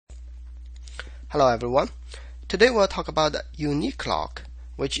Hello everyone. Today we'll talk about unique lock,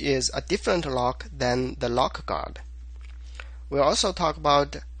 which is a different lock than the lock guard. We'll also talk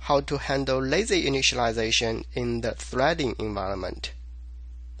about how to handle lazy initialization in the threading environment.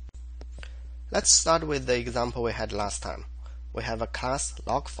 Let's start with the example we had last time. We have a class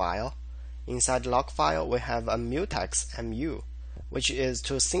log file. Inside log file we have a mutex mu, which is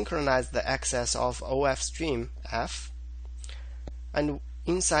to synchronize the access of OF stream F. And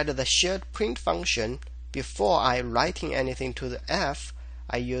inside the shared print function, before I writing anything to the F,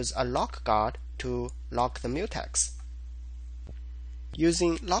 I use a lock guard to lock the mutex.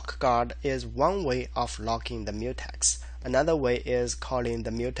 Using lock guard is one way of locking the mutex. Another way is calling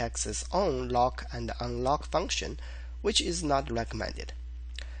the mutex's own lock and unlock function, which is not recommended.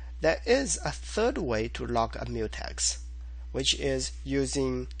 There is a third way to lock a mutex, which is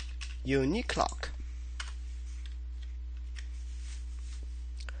using unique lock.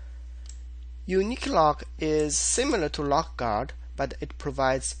 Unique lock is similar to lock guard, but it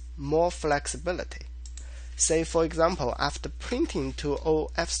provides more flexibility. Say for example, after printing to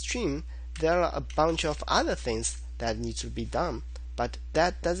OF stream, there are a bunch of other things that need to be done, but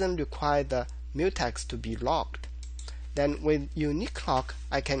that doesn't require the mutex to be locked. Then with unique lock,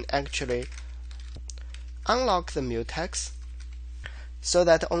 I can actually unlock the mutex so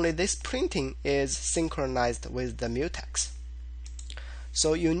that only this printing is synchronized with the mutex.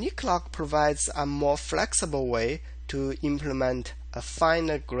 So unique lock provides a more flexible way to implement a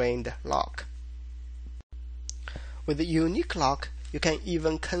finer-grained lock. With the unique lock, you can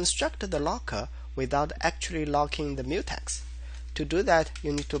even construct the locker without actually locking the mutex. To do that,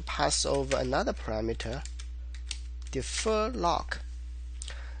 you need to pass over another parameter, defer lock.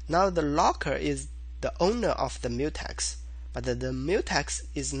 Now the locker is the owner of the mutex, but the mutex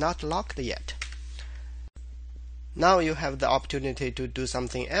is not locked yet. Now you have the opportunity to do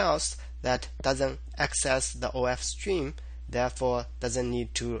something else that doesn't access the OF stream, therefore doesn't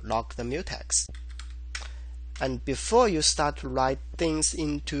need to lock the mutex. And before you start to write things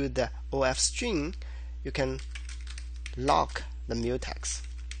into the OF string, you can lock the mutex.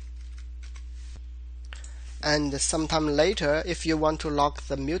 And sometime later, if you want to lock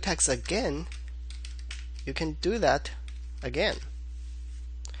the mutex again, you can do that again.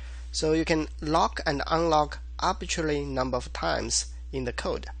 So you can lock and unlock arbitrary number of times in the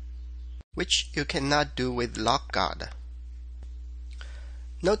code, which you cannot do with lock guard.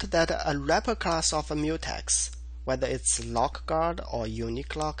 Note that a wrapper class of a mutex, whether it's lock guard or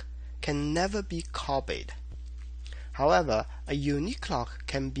unique lock, can never be copied. However, a unique lock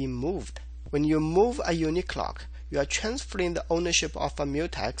can be moved. When you move a unique lock, you are transferring the ownership of a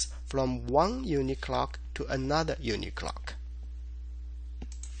mutex from one unique lock to another unique lock.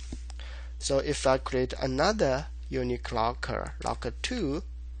 So if I create another unique locker, locker 2,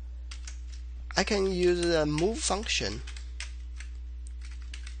 I can use the move function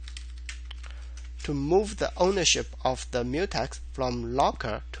to move the ownership of the mutex from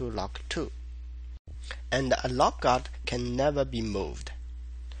locker to locker 2. And a lock guard can never be moved.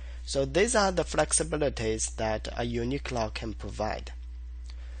 So these are the flexibilities that a unique lock can provide.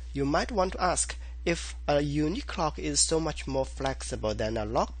 You might want to ask, if a unique lock is so much more flexible than a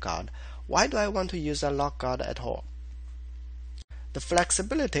lock guard, why do I want to use a lock guard at all? The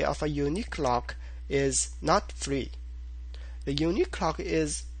flexibility of a unique lock is not free. The unique lock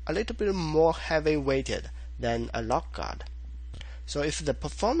is a little bit more heavy weighted than a lock guard. So if the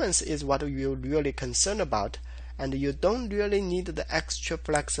performance is what you're really concerned about, and you don't really need the extra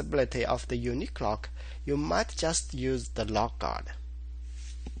flexibility of the unique lock, you might just use the lock guard.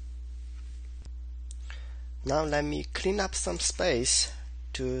 Now let me clean up some space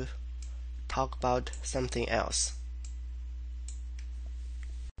to talk about something else.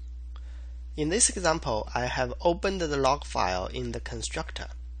 In this example, I have opened the log file in the constructor.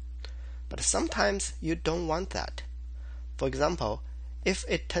 But sometimes you don't want that. For example, if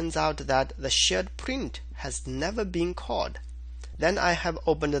it turns out that the shared print has never been called, then I have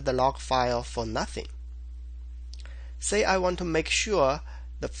opened the log file for nothing. Say I want to make sure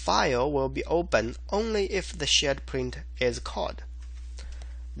the file will be open only if the shared print is called.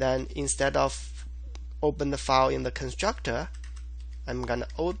 Then instead of open the file in the constructor, I'm gonna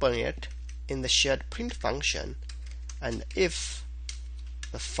open it in the shared print function, and if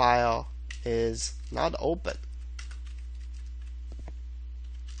the file is not open,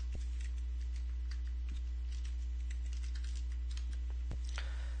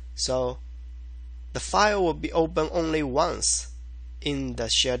 so the file will be open only once in the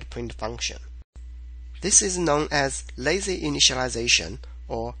shared print function. This is known as lazy initialization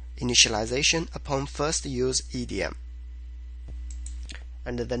or initialization upon first use EDM.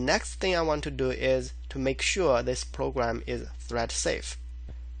 And the next thing I want to do is to make sure this program is thread safe.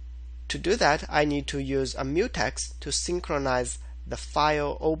 To do that, I need to use a mutex to synchronize the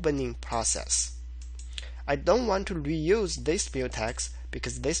file opening process. I don't want to reuse this mutex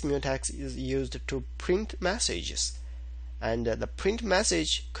because this mutex is used to print messages. And the print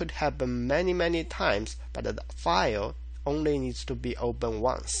message could happen many times, but the file only needs to be opened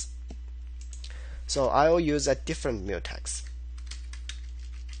once. So I will use a different mutex.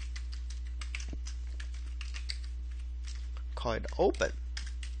 Call it open.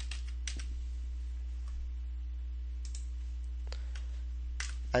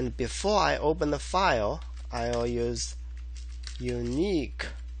 And before I open the file, I will use unique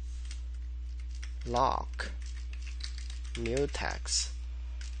lock mutex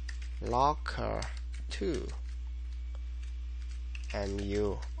locker2 and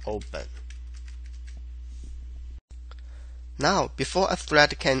you open. Now, before a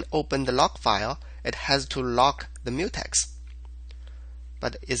thread can open the lock file, it has to lock the mutex.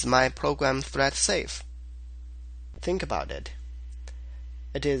 But is my program thread safe? Think about it.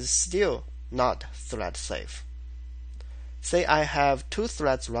 It is still not thread safe. Say I have two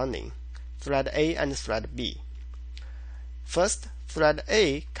threads running, thread A and thread B. First, thread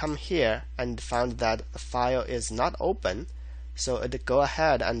A come here and found that the file is not open, so it go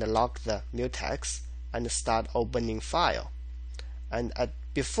ahead and lock the mutex and start opening file. And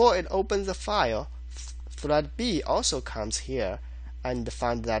before it opens the file, thread B also comes here and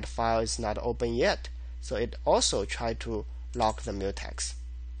found that file is not open yet, so it also tried to lock the mutex.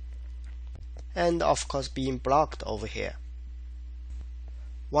 And of course being blocked over here.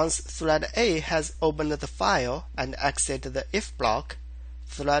 Once thread A has opened the file and exited the if block,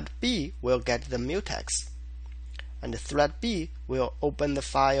 thread B will get the mutex, and thread B will open the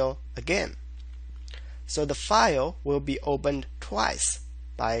file again. So the file will be opened twice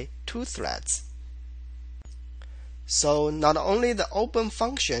by two threads. So not only the open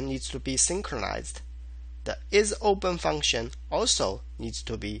function needs to be synchronized, the isOpen function also needs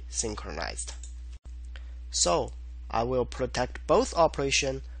to be synchronized. So I will protect both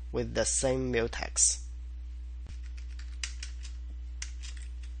operations with the same mutex.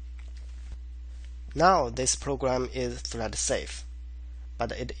 Now this program is thread safe,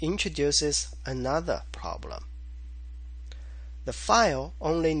 but it introduces another problem. The file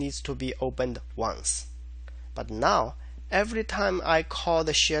only needs to be opened once, but now every time I call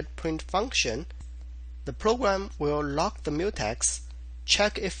the shared print function, the program will lock the mutex,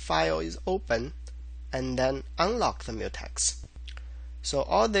 check if file is open, and then unlock the mutex. So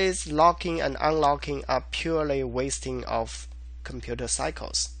all these locking and unlocking are purely wasting of computer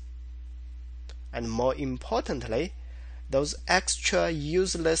cycles. And more importantly, those extra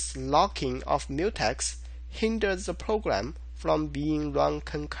useless locking of mutex hinders the program from being run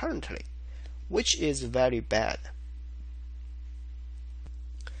concurrently, which is very bad.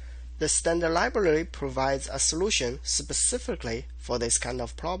 The standard library provides a solution specifically for this kind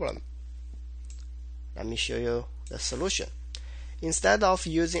of problem. Let me show you the solution. Instead of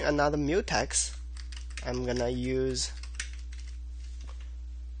using another mutex, I'm gonna use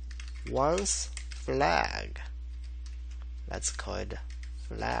once flag. Let's call it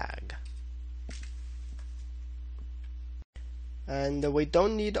flag. And we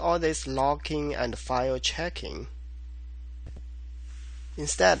don't need all this locking and file checking.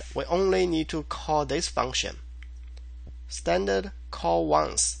 Instead, we only need to call this function. Standard call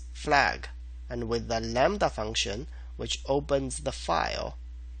once flag, and with the lambda function, which opens the file.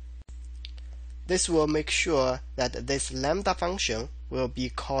 This will make sure that this lambda function will be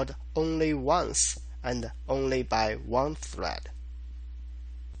called only once and only by one thread.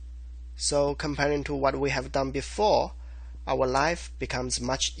 So comparing to what we have done before, our life becomes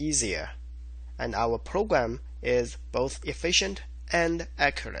much easier, and our program is both efficient and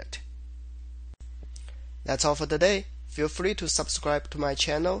accurate. That's all for today. Feel free to subscribe to my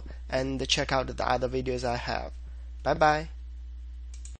channel and check out the other videos I have. Bye bye.